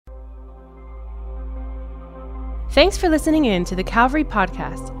Thanks for listening in to the Calvary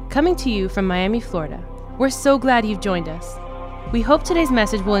Podcast, coming to you from Miami, Florida. We're so glad you've joined us. We hope today's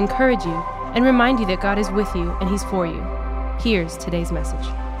message will encourage you and remind you that God is with you and He's for you. Here's today's message.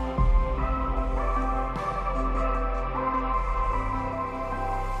 I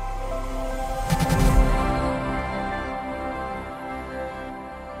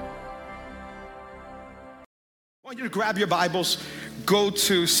want you to grab your Bibles, go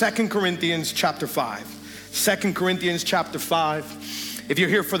to 2 Corinthians chapter 5. 2 Corinthians chapter 5. If you're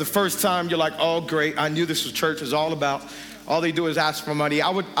here for the first time, you're like, oh, great, I knew this was church is all about. All they do is ask for money. I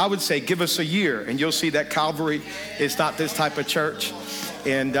would say give us a year, and you'll see that Calvary is not this type of church.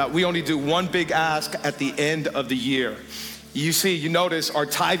 And we only do one big ask at the end of the year. You notice our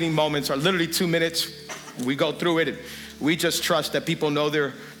tithing moments are literally 2 minutes. We go through it, and we just trust that people know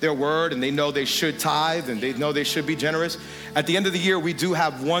their word, and they know they should tithe, and they know they should be generous. At the end of the year, we do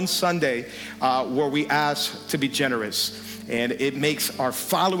have one Sunday where we ask to be generous. And it makes our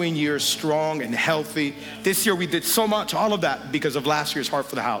following year strong and healthy. This year we did so much, all of that, because of last year's Heart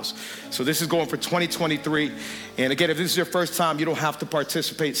for the House. So this is going for 2023. And again, if this is your first time, you don't have to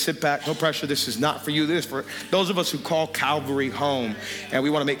participate. Sit back, no pressure. This is not for you. This is for those of us who call Calvary home. And we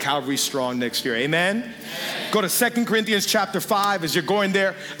want to make Calvary strong next year. Amen? Amen. Go to 2 Corinthians chapter 5. As you're going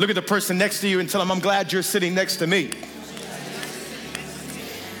there, look at the person next to you and tell them, I'm glad you're sitting next to me.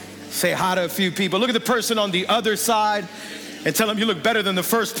 Say hi to a few people. Look at the person on the other side and tell them you look better than the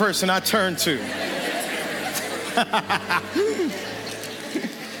first person I turned to.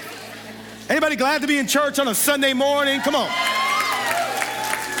 Anybody glad to be in church on a Sunday morning? Come on.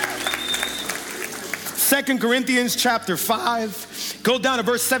 2 Corinthians chapter 5. Go down to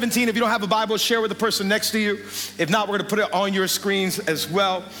verse 17. If you don't have a Bible, share with the person next to you. If not, we're going to put it on your screens as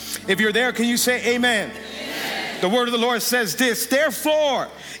well. If you're there, can you say amen? The word of the Lord says this, therefore,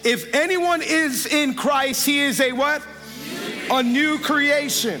 if anyone is in Christ, he is a what? A new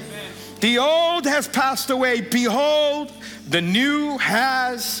creation. The old has passed away. Behold, the new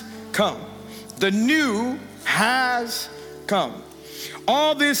has come. The new has come.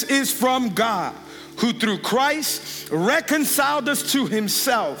 All this is from God, who through Christ reconciled us to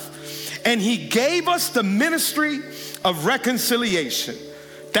himself, and he gave us the ministry of reconciliation.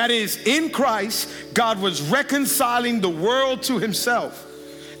 That is, in Christ, God was reconciling the world to himself,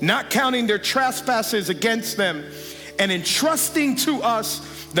 not counting their trespasses against them, and entrusting to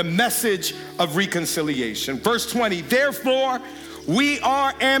us the message of reconciliation. Verse 20, therefore, we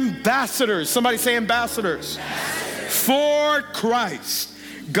are ambassadors. Somebody say ambassadors. For Christ,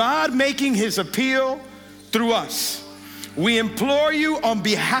 God making his appeal through us. We implore you on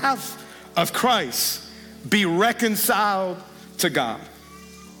behalf of Christ, be reconciled to God.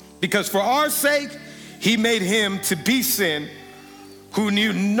 Because for our sake, he made him to be sin who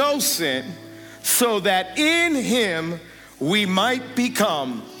knew no sin, so that in him we might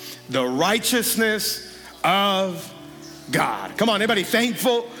become the righteousness of God. Come on, anybody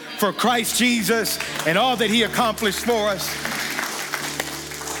thankful for Christ Jesus and all that he accomplished for us?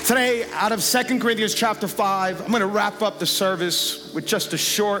 Today, out of 2 Corinthians chapter 5, I'm going to wrap up the service with just a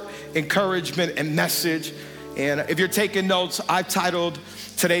short encouragement and message. And if you're taking notes, I've titled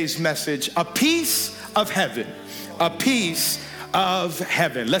today's message, A Piece of Heaven. A Piece of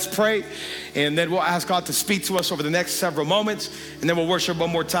Heaven. Let's pray, and then we'll ask God to speak to us over the next several moments, and then we'll worship one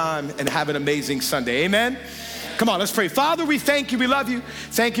more time and have an amazing Sunday. Amen? Come on, let's pray. Father, we thank you. We love you.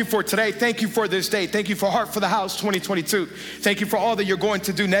 Thank you for today. Thank you for this day. Thank you for Heart for the House 2022. Thank you for all that you're going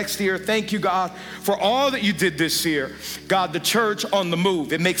to do next year. Thank you, God, for all that you did this year. God, the church on the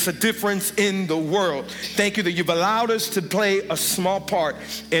move. It makes a difference in the world. Thank you that you've allowed us to play a small part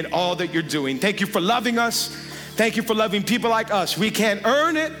in all that you're doing. Thank you for loving us. Thank you for loving people like us. We can't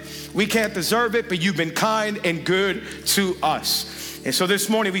earn it. We can't deserve it, but you've been kind and good to us. And so this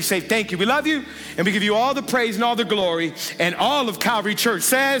morning we say thank you. We love you, and we give you all the praise and all the glory. And all of Calvary Church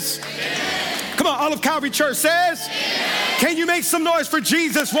says, amen. Come on, all of Calvary Church says, amen. Can you make some noise for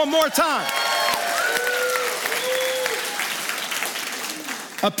Jesus one more time?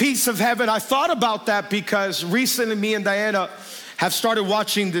 A piece of heaven. I thought about that because recently me and Diana have started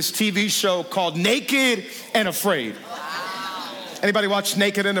watching this TV show called Naked and Afraid. Anybody watch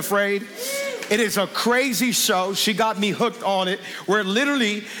Naked and Afraid? It is a crazy show. She got me hooked on it, where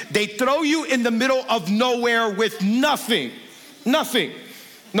literally they throw you in the middle of nowhere with nothing. Nothing.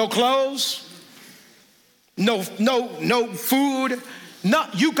 No clothes, no food.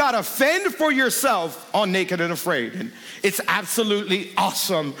 You gotta fend for yourself on Naked and Afraid. And it's absolutely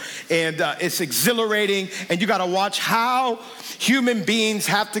awesome, and it's exhilarating, and you gotta watch how human beings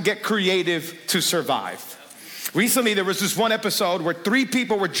have to get creative to survive. Recently, there was this one episode where 3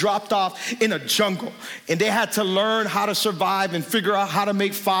 people were dropped off in a jungle, and they had to learn how to survive and figure out how to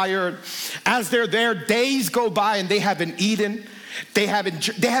make fire. As they're there, days go by and they haven't eaten. They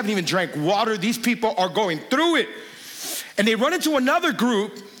haven't even drank water. These people are going through it. And they run into another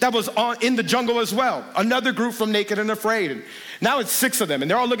group that was in the jungle as well. Another group from Naked and Afraid. And now it's 6 of them, and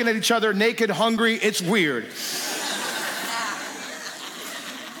they're all looking at each other, naked, hungry. It's weird.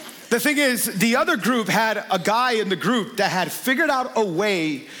 The thing is, the other group had a guy in the group that had figured out a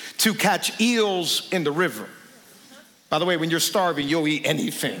way to catch eels in the river. By the way, when you're starving, you'll eat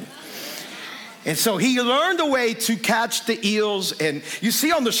anything. And so he learned a way to catch the eels. And you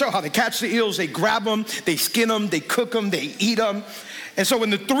see on the show how they catch the eels. They grab them, they skin them, they cook them, they eat them. And so when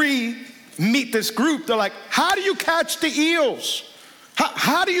the 3 meet this group, they're like, how do you catch the eels?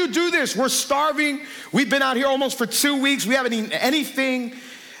 How do you do this? We're starving. We've been out here almost for 2 weeks. We haven't eaten anything.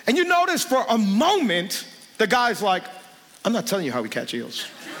 And you notice for a moment, the guy's like, I'm not telling you how we catch eels.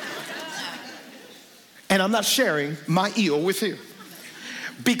 And I'm not sharing my eel with you.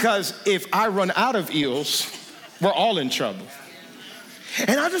 Because if I run out of eels, we're all in trouble.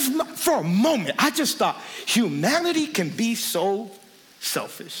 And for a moment, I just thought, humanity can be so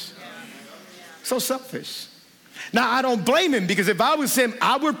selfish. So selfish. Now, I don't blame him, because if I was him,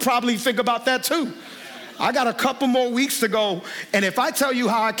 I would probably think about that too. I got a couple more weeks to go, and if I tell you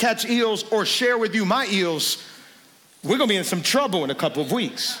how I catch eels or share with you my eels, we're gonna be in some trouble in a couple of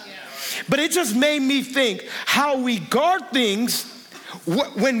weeks. But it just made me think how we guard things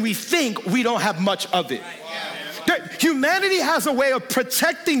when we think we don't have much of it. Humanity has a way of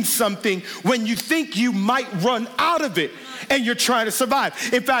protecting something when you think you might run out of it and you're trying to survive.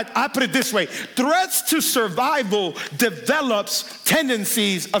 In fact, I put it this way: threats to survival develops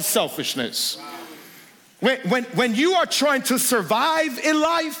tendencies of selfishness. When you are trying to survive in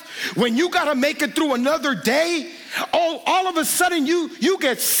life, when you gotta make it through another day, all of a sudden you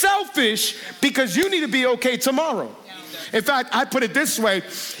get selfish because you need to be okay tomorrow. In fact, I put it this way: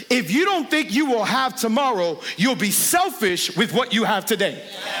 if you don't think you will have tomorrow, you'll be selfish with what you have today.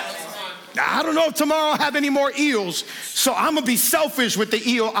 I don't know if tomorrow I'll have any more eels, so I'm gonna be selfish with the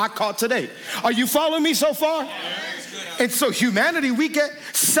eel I caught today. Are you following me so far? And so humanity, we get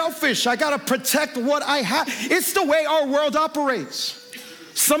selfish. I gotta protect what I have. It's the way our world operates.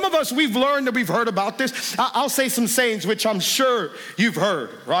 Some of us, we've learned that we've heard about this. I'll say some sayings which I'm sure you've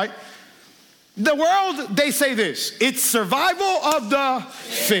heard, right? The world, they say this: it's survival of the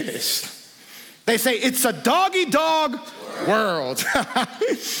fittest. They say it's a dog-eat-dog world,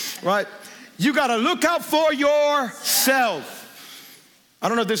 right? You gotta look out for yourself. I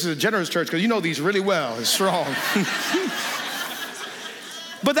don't know if this is a generous church, because you know these really well. It's strong.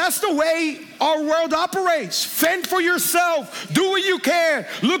 But that's the way our world operates. Fend for yourself. Do what you can.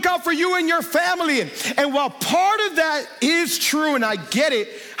 Look out for you and your family. And while part of that is true, and I get it,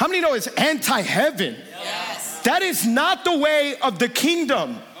 how many know it's anti-heaven? Yes. That is not the way of the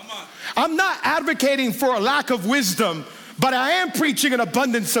kingdom. I'm not advocating for a lack of wisdom, but I am preaching an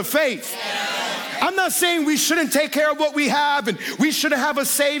abundance of faith. Yes. I'm not saying we shouldn't take care of what we have and we shouldn't have a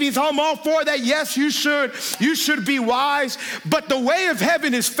savings. I'm all for that. Yes, you should. You should be wise. But the way of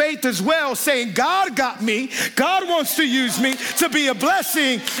heaven is faith as well, saying God got me. God wants to use me to be a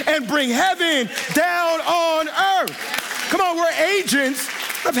blessing and bring heaven down on earth. Come on, we're agents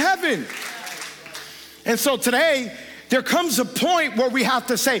of heaven. And so today, there comes a point where we have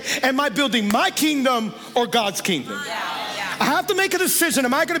to say, am I building my kingdom or God's kingdom? I have to make a decision.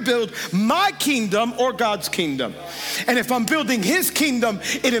 Am I going to build my kingdom or God's kingdom? And if I'm building his kingdom,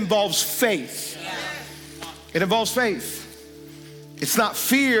 it involves faith. It involves faith. It's not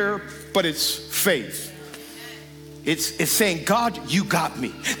fear, but it's faith. It's saying, God, you got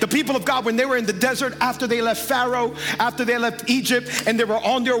me. The people of God, when they were in the desert, after they left Pharaoh, after they left Egypt, and they were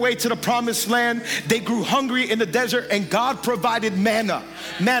on their way to the promised land, they grew hungry in the desert, and God provided manna.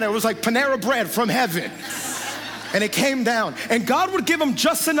 Manna, it was like Panera bread from heaven. And it came down, and God would give them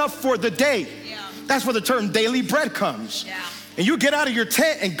just enough for the day. That's where the term daily bread comes. And you get out of your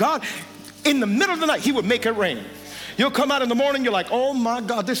tent, and God, in the middle of the night, he would make it rain. You'll come out in the morning, you're like, oh my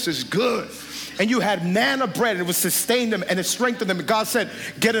God, this is good. And you had manna bread, and it would sustain them and it strengthened them. And God said,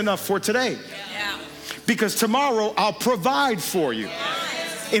 get enough for today. Because tomorrow I'll provide for you.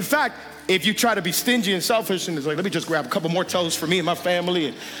 In fact, if you try to be stingy and selfish and it's like, let me just grab a couple more toast for me and my family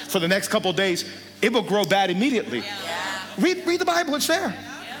and for the next couple of days, it will grow bad immediately. Read the Bible, it's there.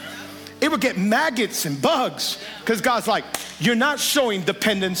 It will get maggots and bugs because God's like, you're not showing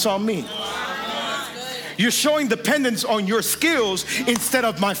dependence on me. You're showing dependence on your skills instead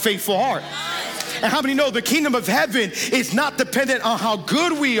of my faithful heart. And how many know the kingdom of heaven is not dependent on how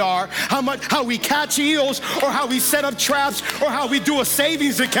good we are, how we catch eels, or how we set up traps, or how we do a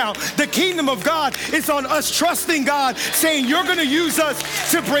savings account. The kingdom of God is on us trusting God, saying you're going to use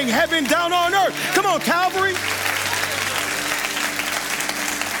us to bring heaven down on earth. Come on, Calvary.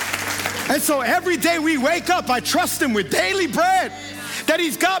 And so every day we wake up, I trust him with daily bread. That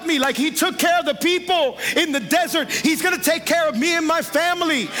he's got me, like he took care of the people in the desert. He's gonna take care of me and my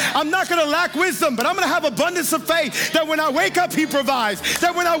family. I'm not gonna lack wisdom, but I'm gonna have abundance of faith that when I wake up, he provides.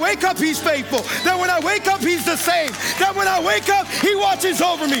 That when I wake up, he's faithful. That when I wake up, he's the same. That when I wake up, he watches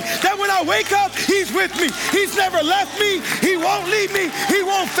over me. That when I wake up, he's with me. He's never left me. He won't leave me. He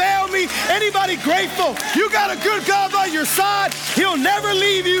won't fail me. Anybody grateful? You got a good God by your side. He'll never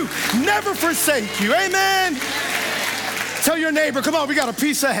leave you, never forsake you. Amen. Tell your neighbor, come on, we got a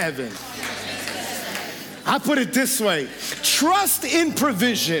piece of heaven. I put it this way: trust in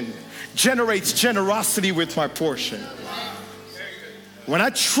provision generates generosity with my portion. When I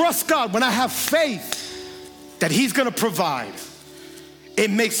trust God, when I have faith that he's gonna provide,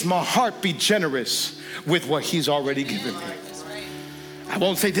 it makes my heart be generous with what he's already given me. I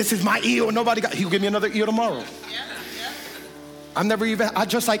won't say this is my eel, nobody got, he'll give me another eel tomorrow. I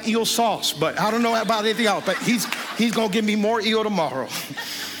just like eel sauce, but I don't know about anything else, but he's gonna give me more eel tomorrow.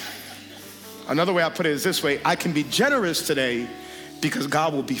 Another way I put it is this way: I can be generous today because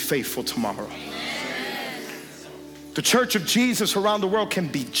God will be faithful tomorrow. The church of Jesus around the world can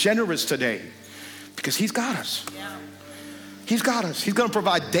be generous today because he's got us. He's got us. He's gonna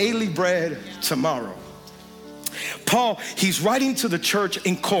provide daily bread tomorrow. Paul, he's writing to the church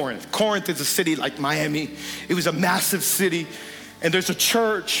in Corinth. Corinth is a city like Miami. It was a massive city. And there's a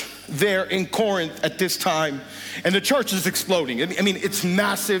church there in Corinth at this time. And the church is exploding. I mean, it's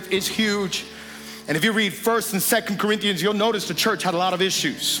massive, it's huge. And if you read 1st and 2nd Corinthians, you'll notice the church had a lot of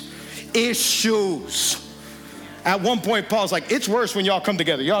issues. At one point, Paul's like, it's worse when y'all come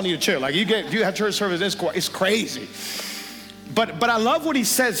together. Y'all need to chill. Like you have church service, it's crazy. But I love what he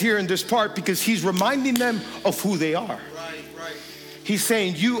says here in this part because he's reminding them of who they are. Right. He's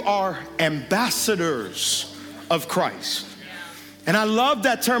saying you are ambassadors of Christ. And I love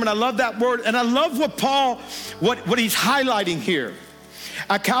that term and I love that word. And I love what Paul, what he's highlighting here.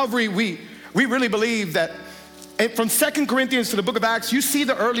 At Calvary, we really believe that from 2 Corinthians to the book of Acts, you see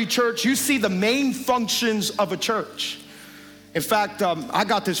the early church, you see the main functions of a church. In fact, I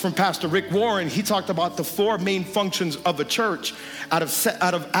got this from Pastor Rick Warren. He talked about the 4 main functions of a church out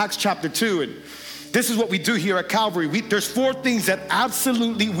of Acts chapter 2. And this is what we do here at Calvary. There's 4 things that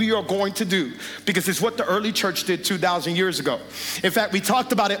absolutely we are going to do because it's what the early church did 2,000 years ago. In fact, we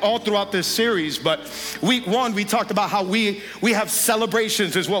talked about it all throughout this series, but week 1, we talked about how we have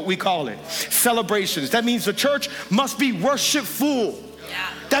celebrations is what we call it. Celebrations. That means the church must be worshipful.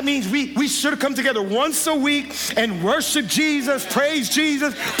 That means we should come together once a week and worship Jesus, praise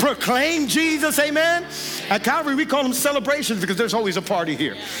Jesus, proclaim Jesus, amen? At Calvary, we call them celebrations because there's always a party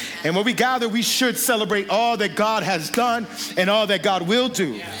here. And when we gather, we should celebrate all that God has done and all that God will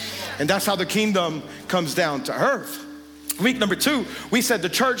do. And that's how the kingdom comes down to earth. Week number 2, we said the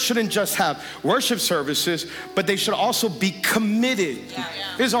church shouldn't just have worship services, but they should also be committed.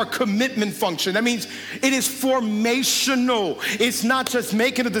 This is our commitment function. That means it is formational. It's not just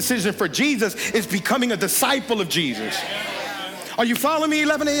making a decision for Jesus, it's becoming a disciple of Jesus. Are you following me,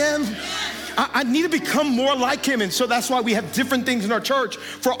 11 a.m.? I need to become more like him. And so that's why we have different things in our church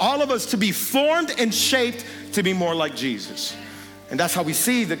for all of us to be formed and shaped to be more like Jesus. And that's how we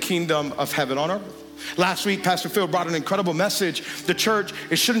see the kingdom of heaven on earth. Last week, Pastor Phil brought an incredible message. The church,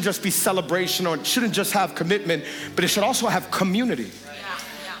 it shouldn't just be celebration or it shouldn't just have commitment, but it should also have community,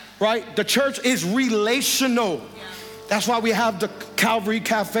 right? The church is relational. That's why we have the Calvary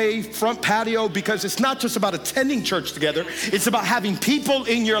Cafe front patio, because it's not just about attending church together. It's about having people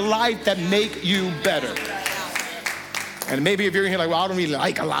in your life that make you better. And maybe if you're in here like, well, I don't really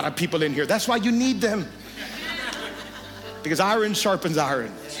like a lot of people in here. That's why you need them. Because iron sharpens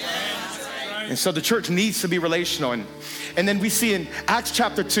iron. And so the church needs to be relational. And then we see in Acts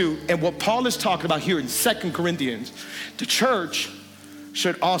chapter 2, and what Paul is talking about here in 2 Corinthians, the church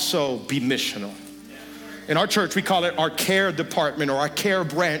should also be missional. In our church, we call it our care department or our care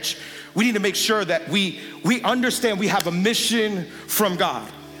branch. We need to make sure that we understand we have a mission from God.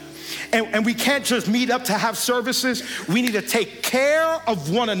 And we can't just meet up to have services. We need to take care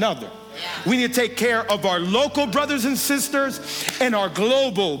of one another. We need to take care of our local brothers and sisters and our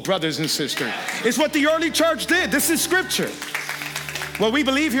global brothers and sisters. It's what the early church did. This is scripture. What we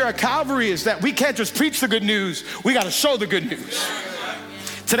believe here at Calvary is that we can't just preach the good news. We got to show the good news.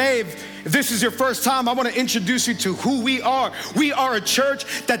 Today, If this is your first time, I want to introduce you to who we are. We are a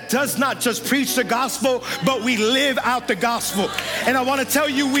church that does not just preach the gospel, but we live out the gospel. And I want to tell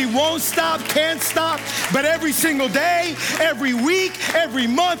you, we won't stop, can't stop, but every single day, every week, every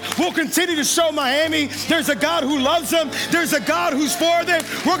month, we'll continue to show Miami there's a God who loves them. There's a God who's for them.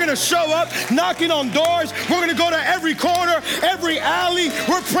 We're going to show up knocking on doors. We're going to go to every corner, every alley.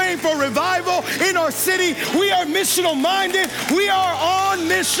 We're praying for revival in our city. We are missional minded. We are on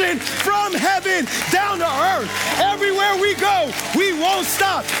mission from heaven down to earth. Everywhere we go, we won't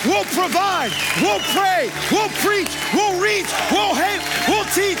stop. We'll provide. We'll pray. We'll preach. We'll reach. We'll help. We'll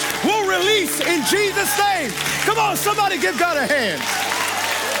teach. We'll release in Jesus' name. Come on, somebody give God a hand.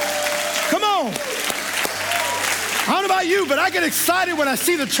 Come on. I don't know about you, but I get excited when I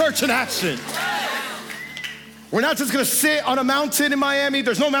see the church in action. We're not just going to sit on a mountain in Miami.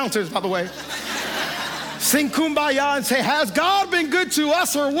 There's no mountains, by the way. Sing Kumbaya and say, has God been good to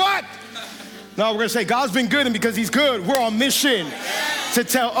us or what? No, we're going to say God's been good, and because he's good, we're on mission to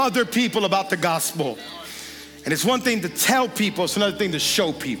tell other people about the gospel. And it's one thing to tell people, it's another thing to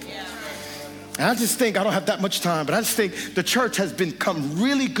show people. And I just think, I don't have that much time, but I just think the church has become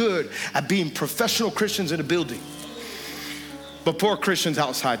really good at being professional Christians in a building, but poor Christians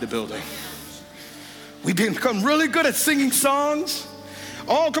outside the building. We've become really good at singing songs.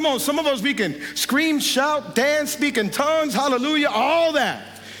 Oh, come on, some of us, we can scream, shout, dance, speak in tongues, hallelujah, all that.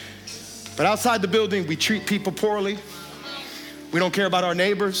 But outside the building, we treat people poorly. We don't care about our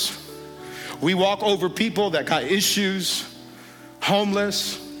neighbors. We walk over people that got issues,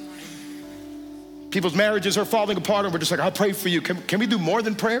 homeless. People's marriages are falling apart, and we're just like, I'll pray for you. Can we do more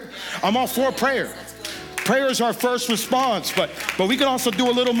than prayer? I'm all for prayer. Prayer is our first response, but we can also do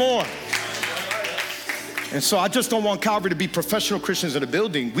a little more. And so I just don't want Calvary to be professional Christians in a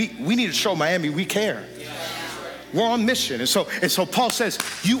building. We need to show Miami we care. We're on mission. And so Paul says,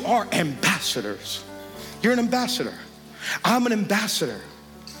 you are ambassadors. You're an ambassador. I'm an ambassador.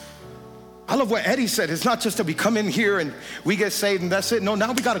 I love what Eddie said. It's not just that we come in here and we get saved and that's it. No,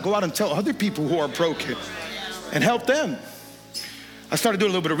 now we got to go out and tell other people who are broken and help them. I started doing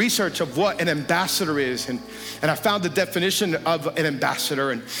a little bit of research of what an ambassador is, and I found the definition of an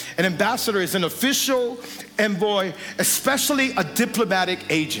ambassador. And an ambassador is an official envoy, especially a diplomatic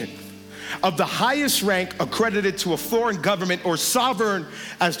agent of the highest rank accredited to a foreign government or sovereign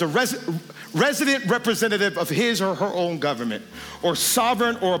as the resident representative of his or her own government, or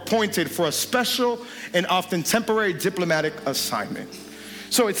sovereign or appointed for a special and often temporary diplomatic assignment.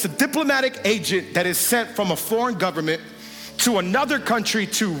 So it's a diplomatic agent that is sent from a foreign government to another country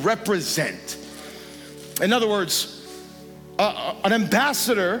to represent. In other words, an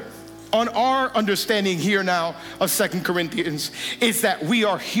ambassador, on our understanding here now of 2 Corinthians, is that we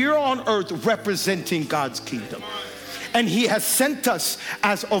are here on earth representing God's kingdom. And he has sent us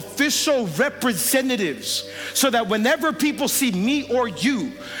as official representatives so that whenever people see me or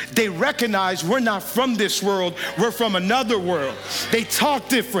you, they recognize we're not from this world, we're from another world. They talk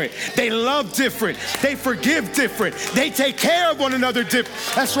different, they love different, they forgive different, they take care of one another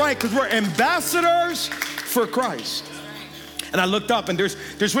different. That's right, because we're ambassadors for Christ. And I looked up, and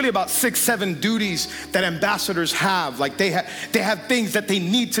there's really about 6-7 duties that ambassadors have. Like they have things that they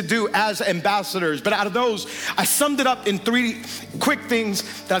need to do as ambassadors. But out of those, I summed it up in 3 quick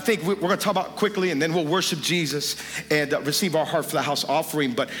things that I think we're going to talk about quickly, and then we'll worship Jesus and receive our Heart for the House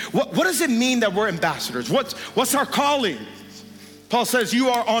offering. But what does it mean that we're ambassadors? What's our calling? Paul says you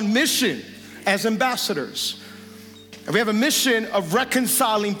are on mission as ambassadors. And we have a mission of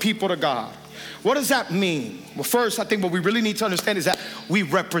reconciling people to God. What does that mean? Well, first, I think what we really need to understand is that we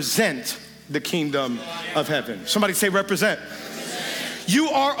represent the kingdom of heaven. Somebody say represent. You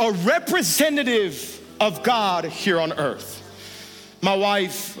are a representative of God here on earth. My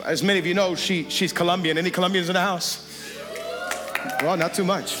wife, as many of you know, she's Colombian. Any Colombians in the house? Well, not too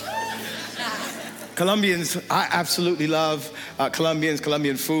much. Colombians, I absolutely love Colombians,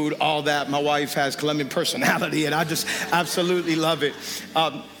 Colombian food, all that. My wife has Colombian personality, and I just absolutely love it.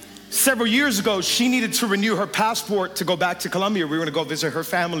 Several years ago, she needed to renew her passport to go back to Colombia. We were gonna go visit her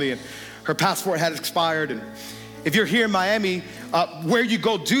family, and her passport had expired. And if you're here in Miami, where you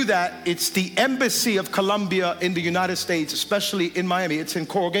go do that, it's the Embassy of Colombia in the United States, especially in Miami. It's in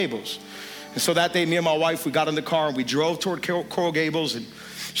Coral Gables. And so that day, me and my wife, we got in the car and we drove toward Coral Gables, and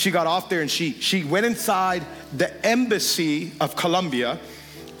she got off there and she went inside the Embassy of Colombia,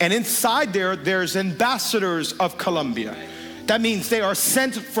 and inside there's ambassadors of Colombia. That means they are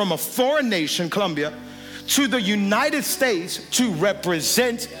sent from a foreign nation, Colombia, to the United States to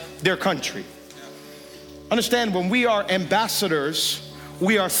represent their country. Understand, when we are ambassadors,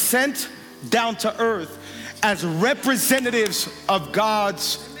 we are sent down to earth as representatives of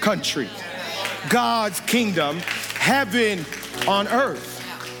God's country, God's kingdom, heaven on earth.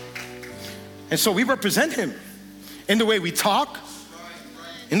 And so we represent him in the way we talk,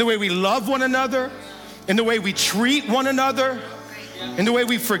 in the way we love one another, in the way we treat one another, in the way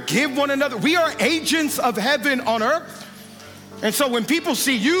we forgive one another. We are agents of heaven on earth. And so when people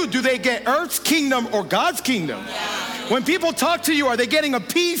see you, do they get earth's kingdom or God's kingdom? When people talk to you, are they getting a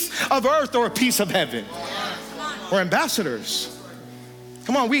piece of earth or a piece of heaven? We're ambassadors.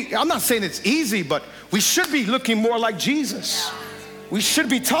 Come on, I'm not saying it's easy, but we should be looking more like Jesus. We should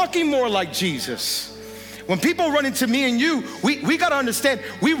be talking more like Jesus. When people run into me and you, we got to understand,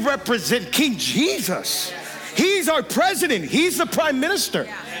 we represent King Jesus. He's our president. He's the prime minister.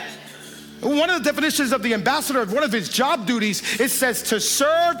 One of the definitions of the ambassador, one of his job duties, it says to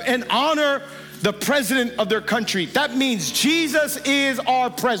serve and honor the president of their country. That means Jesus is our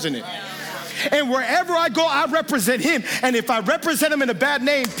president. And wherever I go, I represent him. And if I represent him in a bad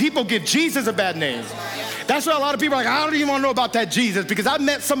name, people give Jesus a bad name. That's why a lot of people are like, I don't even want to know about that Jesus, because I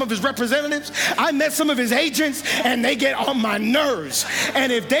met some of his representatives, I met some of his agents, and they get on my nerves.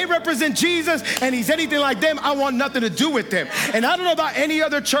 And if they represent Jesus and he's anything like them, I want nothing to do with them. And I don't know about any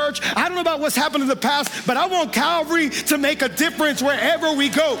other church, I don't know about what's happened in the past, but I want Calvary to make a difference wherever we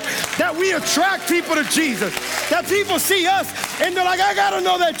go. That we attract people to Jesus. That people see us and they're like, I gotta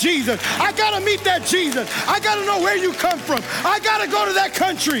know that Jesus. I gotta meet that Jesus. I gotta know where you come from. I gotta go to that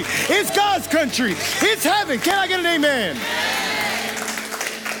country. It's God's country. It's heaven. Can I get an amen?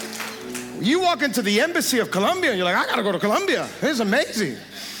 You walk into the embassy of Colombia and you're like, I gotta go to Colombia. It's amazing.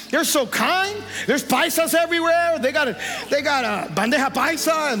 They're so kind. There's paisas everywhere. They got bandeja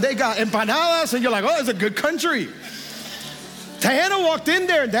paisa and they got empanadas, and you're like, oh, it's a good country. Diana walked in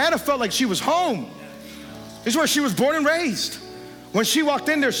there and Diana felt like she was home. This is where she was born and raised. When she walked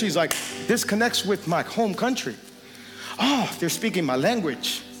in there, she's like, this connects with my home country. Oh, they're speaking my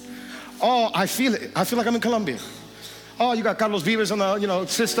language. Oh, I feel it. I feel like I'm in Colombia. Oh, you got Carlos Vives on the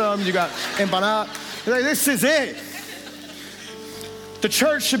system. You got empanada. Like, this is it. The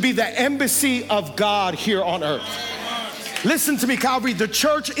church should be the embassy of God here on earth. Listen to me, Calvary. The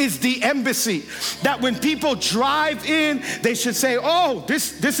church is the embassy. That when people drive in, they should say, oh,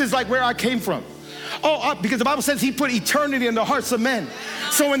 this is like where I came from. Oh, because the Bible says he put eternity in the hearts of men.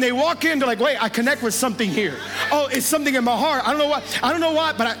 So when they walk in, they're like, wait, I connect with something here. Oh, it's something in my heart. I don't know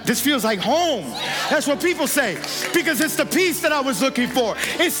why, but this feels like home. That's what people say. Because it's the peace that I was looking for.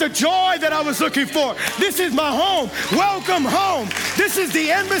 It's the joy that I was looking for. This is my home. Welcome home. This is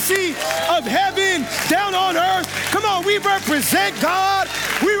the embassy of heaven down on earth. Come on, we represent God.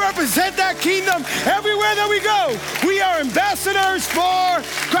 We represent that kingdom everywhere that we go. We are ambassadors for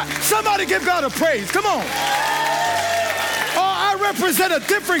Christ. Somebody give God a praise. Come on. Oh, I represent a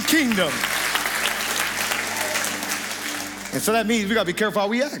different kingdom. And so that means we got to be careful how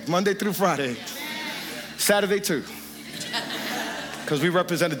we act, Monday through Friday. Saturday too. Because we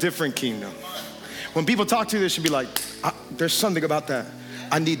represent a different kingdom. When people talk to you, they should be like, there's something about that.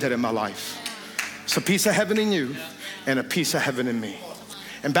 I need that in my life. It's a piece of heaven in you and a piece of heaven in me.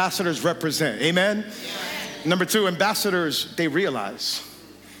 Ambassadors represent. Amen? Number two, ambassadors, they realize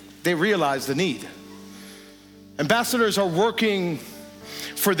the need. Ambassadors are working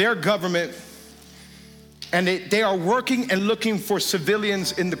for their government, and they are working and looking for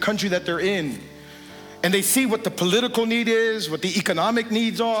civilians in the country that they're in. And they see what the political need is, what the economic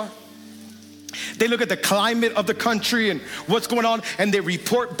needs are. They look at the climate of the country and what's going on, and they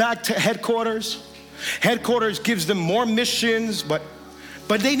report back to headquarters. Headquarters gives them more missions, but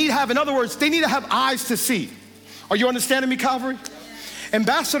they need to have, in other words, they need to have eyes to see. Are you understanding me, Calvary?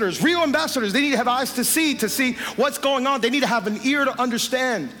 Ambassadors, real ambassadors, they need to have eyes to see what's going on. They need to have an ear to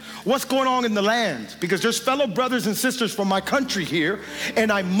understand what's going on in the land, because there's fellow brothers and sisters from my country here, and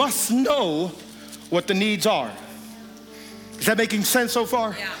I must know what the needs are. Is that making sense so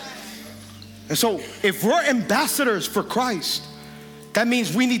far? Yeah. And so if we're ambassadors for Christ, that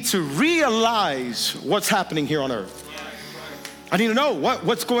means we need to realize what's happening here on earth. I need to know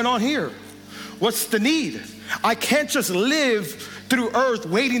what's going on here. What's the need? I can't just live through earth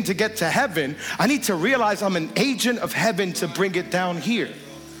waiting to get to heaven. I need to realize I'm an agent of heaven to bring it down here.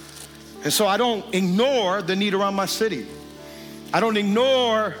 And so I don't ignore the need around my city. I don't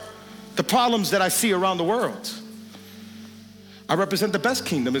ignore the problems that I see around the world. I represent the best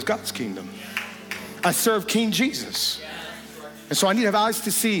kingdom, is God's kingdom. I serve King Jesus. And so I need to have eyes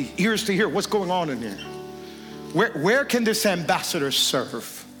to see, ears to hear what's going on in here. Where can this ambassador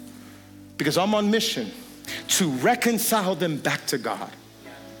serve? Because I'm on mission to reconcile them back to God.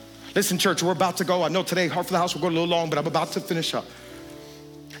 Listen, church, we're about to go. I know today, Heart for the House will go a little long, but I'm about to finish up.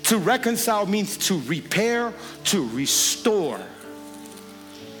 To reconcile means to repair, to restore.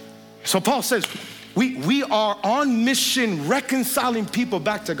 So Paul says, we are on mission reconciling people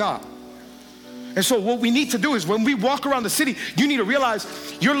back to God. And so what we need to do is when we walk around the city, you need to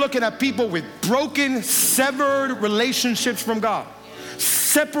realize you're looking at people with broken, severed relationships from God.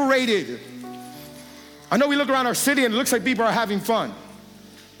 Separated. I know we look around our city and it looks like people are having fun.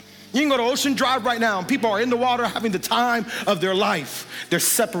 You can go to Ocean Drive right now and people are in the water having the time of their life. They're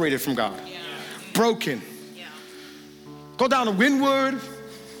separated from God. Broken. Go down to Wynwood.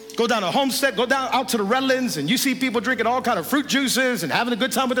 Go down to Homestead, go down out to the Redlands, and you see people drinking all kind of fruit juices and having a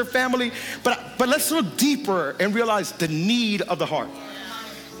good time with their family. But let's look deeper and realize the need of the heart.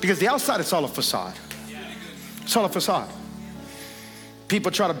 Because the outside, it's all a facade. It's all a facade. People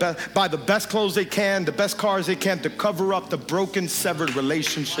try to buy the best clothes they can, the best cars they can to cover up the broken, severed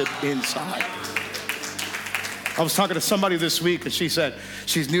relationship inside. I was talking to somebody this week, and she said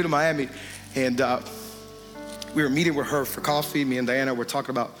she's new to Miami, and we were meeting with her for coffee. Me and Diana were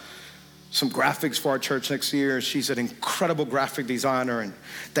talking about some graphics for our church next year. She's an incredible graphic designer, and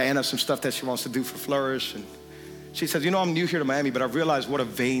Diana has some stuff that she wants to do for Flourish. And she says, you know, I'm new here to Miami, but I realized what a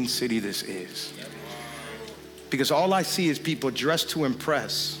vain city this is. Because all I see is people dressed to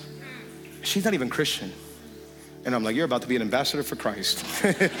impress. She's not even Christian. And I'm like, you're about to be an ambassador for Christ.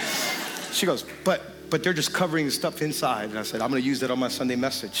 She goes, but they're just covering the stuff inside. And I said, I'm gonna use that on my Sunday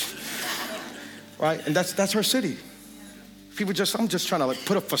message. Right, and that's our city. People I'm just trying to like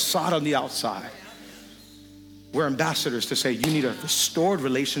put a facade on the outside. We're ambassadors to say, you need a restored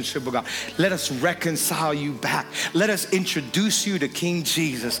relationship with God. Let us reconcile you back. Let us introduce you to King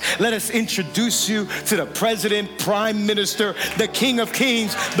Jesus. Let us introduce you to the President, Prime Minister, the King of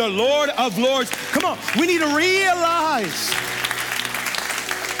Kings, the Lord of Lords. Come on, we need to realize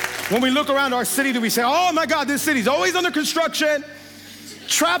when we look around our city, do we say, oh my God, this city's always under construction.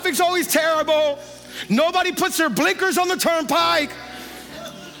 Traffic's always terrible. Nobody puts their blinkers on the turnpike.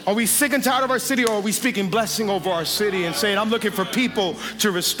 Are we sick and tired of our city, or are we speaking blessing over our city and saying, I'm looking for people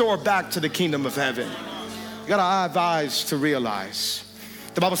to restore back to the kingdom of heaven? You gotta have eyes to realize.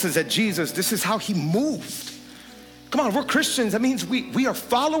 The Bible says that Jesus, this is how he moved. Come on, we're Christians. That means we are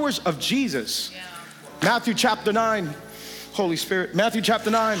followers of Jesus. Matthew chapter 9, Holy Spirit, Matthew chapter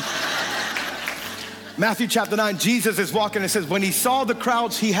 9. Matthew chapter 9, Jesus is walking and it says, when he saw the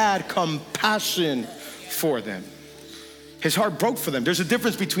crowds, he had compassion for them. His heart broke for them. There's a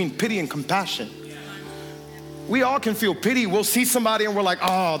difference between pity and compassion. We all can feel pity. We'll see somebody and we're like,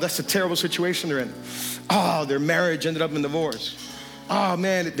 oh, that's a terrible situation they're in. Oh, their marriage ended up in divorce. Oh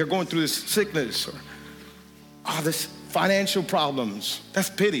man, they're going through this sickness. Or, oh, this financial problems. That's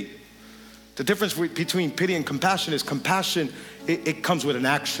pity. The difference between pity and compassion is compassion, it comes with an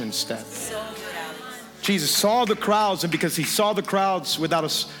action step. Jesus saw the crowds, and because he saw the crowds without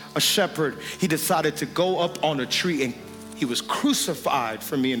a shepherd, he decided to go up on a tree, and he was crucified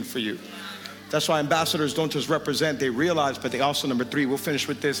for me and for you. That's why ambassadors don't just represent, they realize, but they also, number 3, we'll finish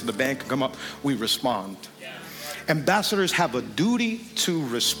with this, and the band can come up, we respond. Ambassadors have a duty to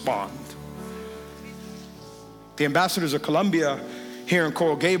respond. The ambassadors of Colombia here in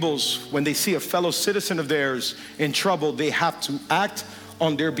Coral Gables, when they see a fellow citizen of theirs in trouble, they have to act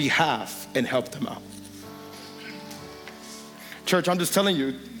on their behalf and help them out. Church, I'm just telling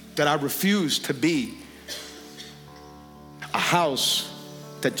you that I refuse to be a house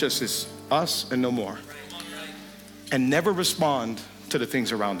that just is us and no more, and never respond to the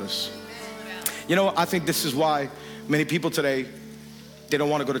things around us. You know, I think this is why many people today, they don't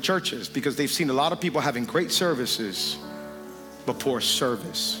want to go to churches, because they've seen a lot of people having great services, but poor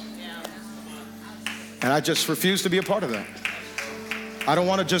service. And I just refuse to be a part of that. I don't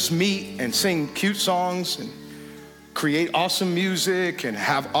want to just meet and sing cute songs and create awesome music and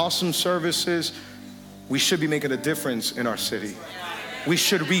have awesome services. We should be making a difference in our city. We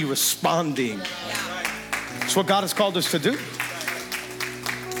should be responding. It's what God has called us to do.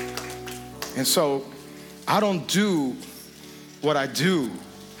 And so I don't do what I do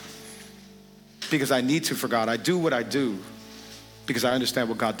because I need to for God. I do what I do because I understand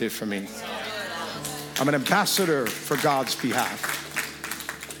what God did for me. I'm an ambassador for God's behalf.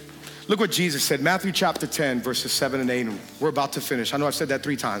 Look what Jesus said, Matthew chapter 10, verses 7 and 8. And we're about to finish. I know I've said that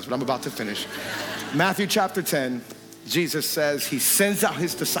 3 times, but I'm about to finish. Matthew chapter 10, Jesus says, he sends out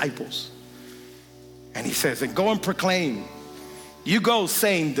his disciples. And he says, and go and proclaim. You go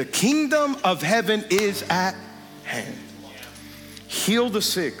saying, the kingdom of heaven is at hand. Heal the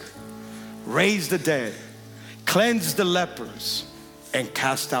sick, raise the dead, cleanse the lepers, and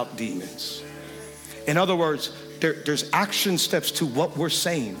cast out demons. In other words, there's action steps to what we're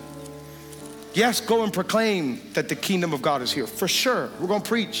saying. Yes, go and proclaim that the kingdom of God is here. For sure, we're gonna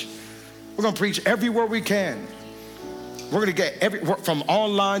preach. We're gonna preach everywhere we can. We're gonna get from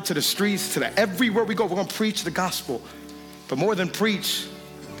online to the streets to everywhere we go, we're gonna preach the gospel. But more than preach,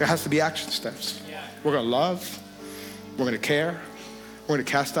 there has to be action steps. We're gonna love, we're gonna care, we're gonna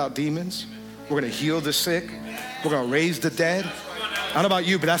cast out demons, we're gonna heal the sick, we're gonna raise the dead. I don't know about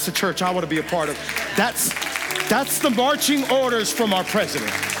you, but that's the church I wanna be a part of. That's the marching orders from our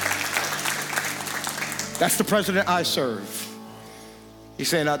president. That's the president I serve. He's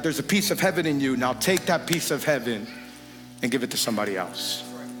saying, there's a piece of heaven in you. Now take that piece of heaven and give it to somebody else.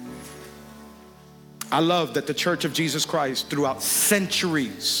 I love that the Church of Jesus Christ throughout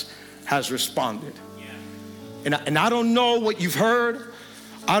centuries has responded. And I don't know what you've heard.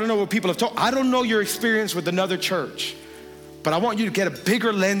 I don't know what people have told. I don't know your experience with another church. But I want you to get a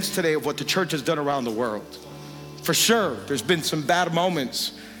bigger lens today of what the church has done around the world. For sure, there's been some bad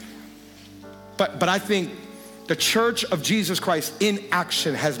moments. But I think the Church of Jesus Christ in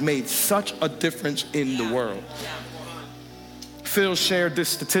action has made such a difference in the world. Phil shared this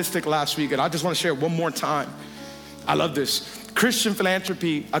statistic last week, and I just want to share it one more time. I love this. Christian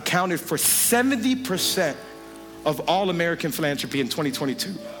philanthropy accounted for 70% of all American philanthropy in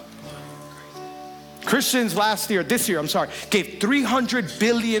 2022. Christians this year, gave $300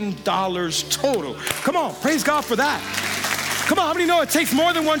 billion total. Come on, praise God for that. Come on, how many know it takes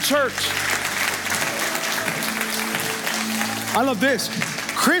more than one church? I love this.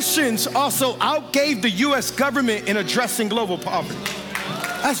 Christians also outgave the U.S. government in addressing global poverty.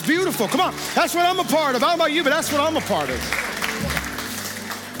 That's beautiful. Come on. That's what I'm a part of. I don't know about you, but that's what I'm a part of.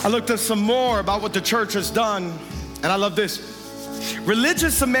 I looked at some more about what the church has done, and I love this.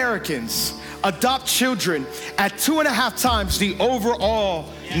 Religious Americans adopt children at 2.5 times the overall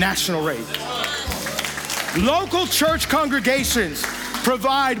national rate. Local church congregations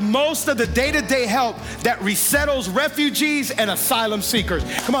provide most of the day-to-day help that resettles refugees and asylum seekers.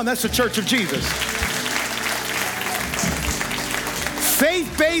 Come on, that's the Church of Jesus.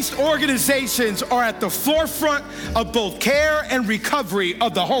 Faith-based organizations are at the forefront of both care and recovery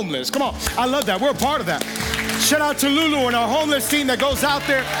of the homeless. Come on, I love that. We're a part of that. Shout out to Lulu and our homeless team that goes out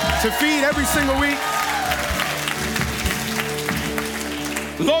there to feed every single week.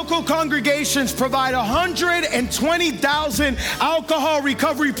 Local congregations provide 120,000 alcohol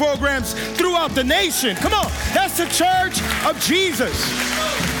recovery programs throughout the nation. Come on, that's the Church of Jesus.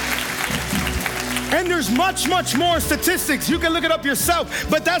 And there's much, much more statistics. You can look it up yourself,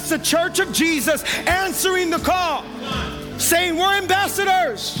 but that's the Church of Jesus answering the call, saying we're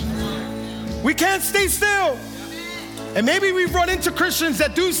ambassadors. We can't stay still. And maybe we've run into Christians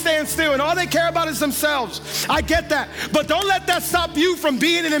that do stand still and all they care about is themselves. I get that. But don't let that stop you from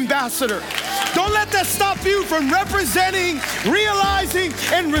being an ambassador. Don't let that stop you from representing, realizing,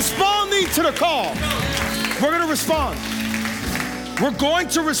 and responding to the call. We're going to respond. We're going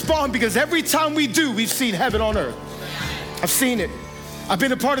to respond because every time we do, we've seen heaven on earth. I've seen it. I've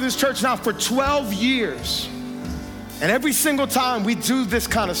been a part of this church now for 12 years. And every single time we do this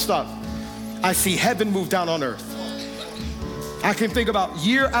kind of stuff, I see heaven move down on earth. I can think about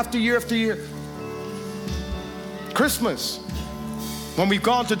year after year after year. Christmas, when we've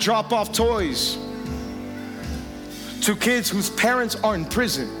gone to drop off toys to kids whose parents are in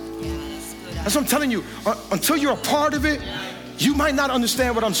prison. That's what I'm telling you. Until you're a part of it, you might not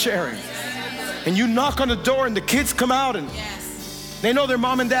understand what I'm sharing. And you knock on the door and the kids come out and they know their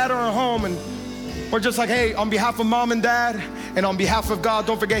mom and dad are at home, and we're just like, hey, on behalf of mom and dad and on behalf of God,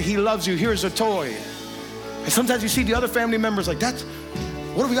 don't forget he loves you. Here's a toy. And sometimes you see the other family members like,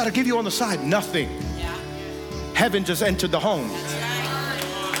 what do we got to give you on the side? Nothing. Heaven just entered the home.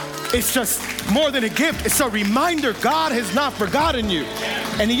 It's just more than a gift. It's a reminder God has not forgotten you.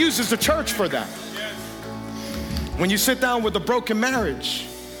 And he uses the church for that. When you sit down with a broken marriage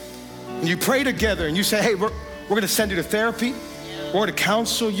and you pray together and you say, hey, we're going to send you to therapy. We're going to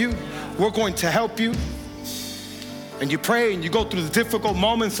counsel you. We're going to help you. And you pray and you go through the difficult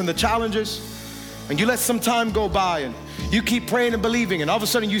moments and the challenges. And you let some time go by and you keep praying and believing, and all of a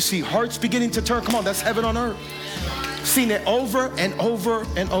sudden you see hearts beginning to turn. Come on, that's heaven on earth. Seen it over and over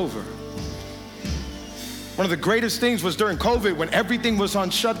and over. One of the greatest things was during COVID when everything was on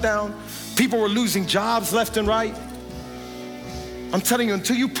shutdown. People were losing jobs left and right. I'm telling you,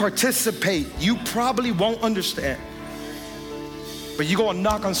 until you participate, you probably won't understand. But you go and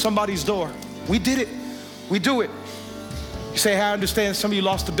knock on somebody's door. We did it. We do it. You say, hey, I understand some of you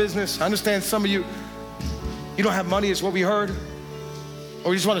lost the business. I understand some of you don't have money, is what we heard.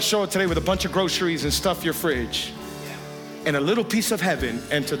 Or you just want to show up today with a bunch of groceries and stuff your fridge. And a little piece of heaven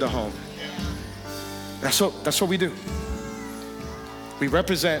entered the home. That's what we do. We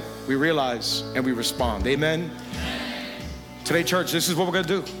represent, we realize, and we respond. Amen? Today, church, this is what we're gonna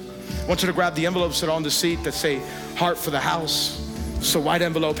do. I want you to grab the envelopes that are on the seat that say heart for the house. It's a white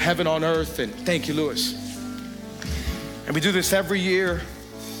envelope, heaven on earth, and thank you, Lewis. And we do this every year.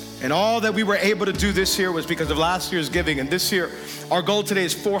 And all that we were able to do this year was because of last year's giving. And this year, our goal today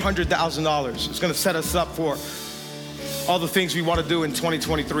is $400,000. It's gonna set us up for all the things we wanna do in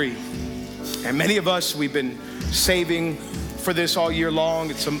 2023. And many of us, we've been saving for this all year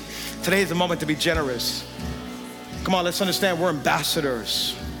long. Today is the moment to be generous. Come on, let's understand we're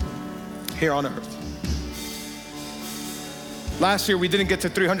ambassadors here on earth. Last year, we didn't get to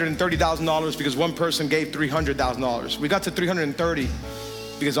 $330,000 because one person gave $300,000. We got to 330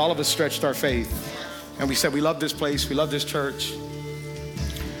 because all of us stretched our faith. And we said, we love this place, we love this church.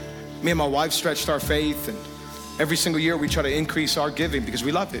 Me and my wife stretched our faith, and every single year we try to increase our giving because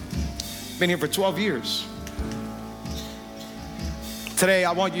we love it. Been here for 12 years. Today,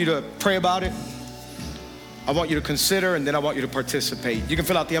 I want you to pray about it. I want you to consider, and then I want you to participate. You can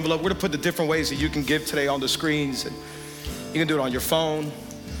fill out the envelope. We're gonna put the different ways that you can give today on the screens. And you can do it on your phone.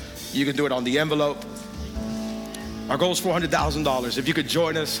 You can do it on the envelope. Our goal is $400,000. If you could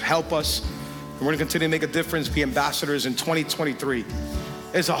join us, help us, and we're gonna continue to make a difference, be ambassadors in 2023.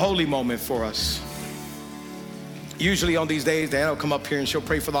 It's a holy moment for us. Usually on these days, Diana will come up here and she'll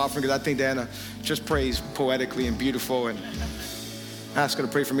pray for the offering, because I think Diana just prays poetically and beautiful, and I ask her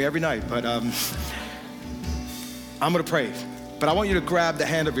to pray for me every night, but I'm gonna pray. But I want you to grab the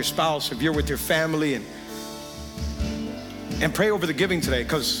hand of your spouse if you're with your family, and pray over the giving today,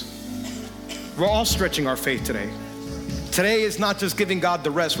 because we're all stretching our faith today. Today is not just giving God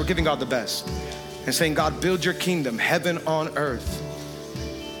the rest, we're giving God the best and saying, God, build your kingdom, heaven on earth.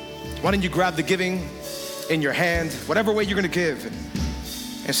 Why don't you grab the giving in your hand, whatever way you're gonna give,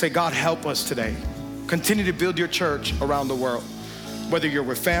 and say, God, help us today. Continue to build your church around the world. Whether you're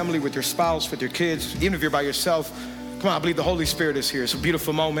with family, with your spouse, with your kids, even if you're by yourself, come on, I believe the Holy Spirit is here. It's a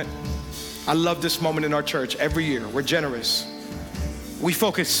beautiful moment. I love this moment in our church. Every year, we're generous. We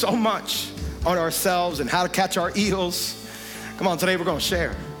focus so much on ourselves and how to catch our eels. Come on, today we're gonna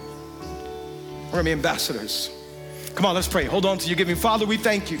share. We're gonna be ambassadors. Come on, let's pray. Hold on to your giving. Father, we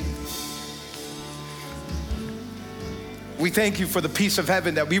thank you. We thank you for the peace of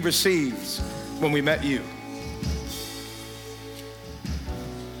heaven that we received when we met you.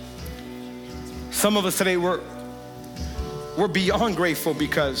 Some of us today, we're beyond grateful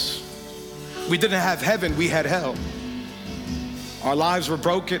because we didn't have heaven, we had hell. Our lives were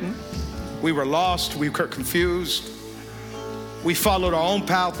broken, we were lost, we were confused. We followed our own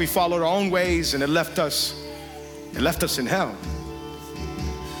path, we followed our own ways, and it left us in hell.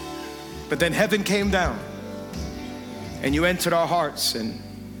 But then heaven came down, and you entered our hearts, and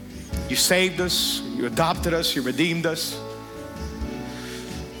you saved us, you adopted us, you redeemed us.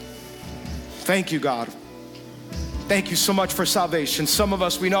 Thank you, God. Thank you so much for salvation. Some of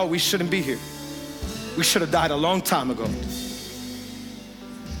us, we know we shouldn't be here. We should have died a long time ago.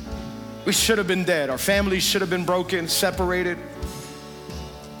 We should have been dead. Our families should have been broken, separated.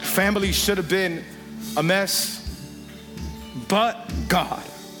 Families should have been a mess. But God,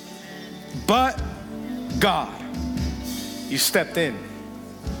 you stepped in.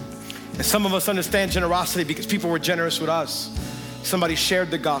 And some of us understand generosity because people were generous with us. Somebody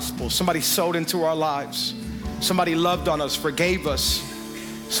shared the gospel. Somebody sowed into our lives. Somebody loved on us, forgave us.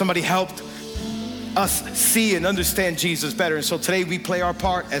 Somebody helped us see and understand Jesus better. And so today we play our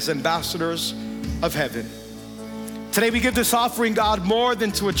part as ambassadors of heaven. Today we give this offering, God, more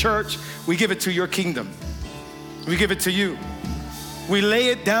than to a church. We give it to your kingdom. We give it to you. We lay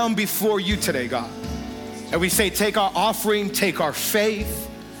it down before you today, God. And we say, take our offering, take our faith.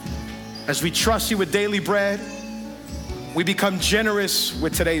 As we trust you with daily bread, we become generous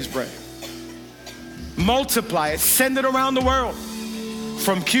with today's bread. Multiply it, send it around the world.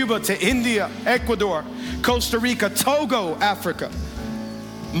 From Cuba to India, Ecuador, Costa Rica, Togo, Africa.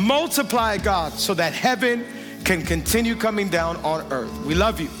 Multiply, God, so that heaven can continue coming down on earth. We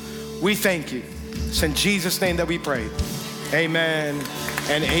love you. We thank you. It's in Jesus' name that we pray. Amen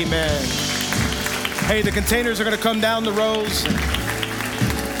and amen. Hey, the containers are going to come down the rows.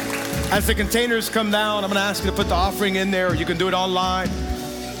 As the containers come down, I'm going to ask you to put the offering in there, or you can do it online.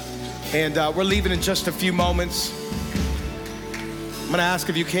 And we're leaving in just a few moments. I'm gonna ask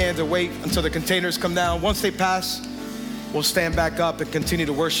if you can to wait until the containers come down. Once they pass, we'll stand back up and continue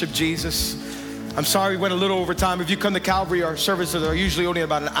to worship Jesus. I'm sorry we went a little over time. If you come to Calvary, our services are usually only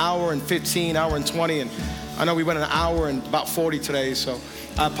about an hour and 15, hour and 20. And I know we went an hour and about 40 today, so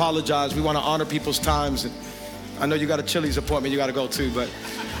I apologize. We wanna honor people's times. And I know you got a Chili's appointment you gotta go to, but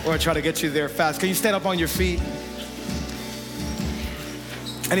we're gonna try to get you there fast. Can you stand up on your feet?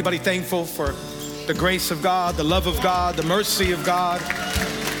 Anybody thankful for the grace of God, the love of God, the mercy of God?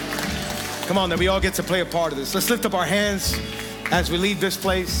 Come on, then we all get to play a part of this. Let's lift up our hands as we leave this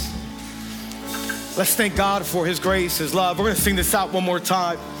place. Let's thank God for his grace, his love. We're gonna sing this out one more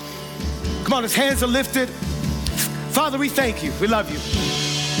time. Come on, his hands are lifted. Father, we thank you, we love you.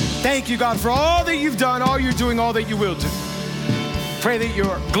 Thank you, God, for all that you've done, all you're doing, all that you will do. Pray that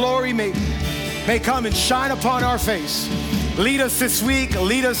your glory may come and shine upon our face. Lead us this week,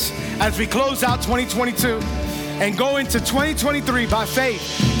 lead us as we close out 2022 and go into 2023 by faith,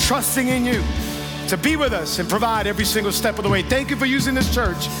 trusting in you to be with us and provide every single step of the way. Thank you for using this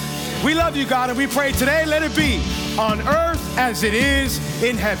church. We love you, God, and we pray today, let it be on earth as it is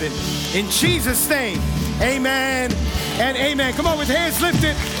in heaven. In Jesus' name, amen and amen. Come on, with hands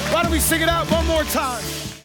lifted, why don't we sing it out one more time?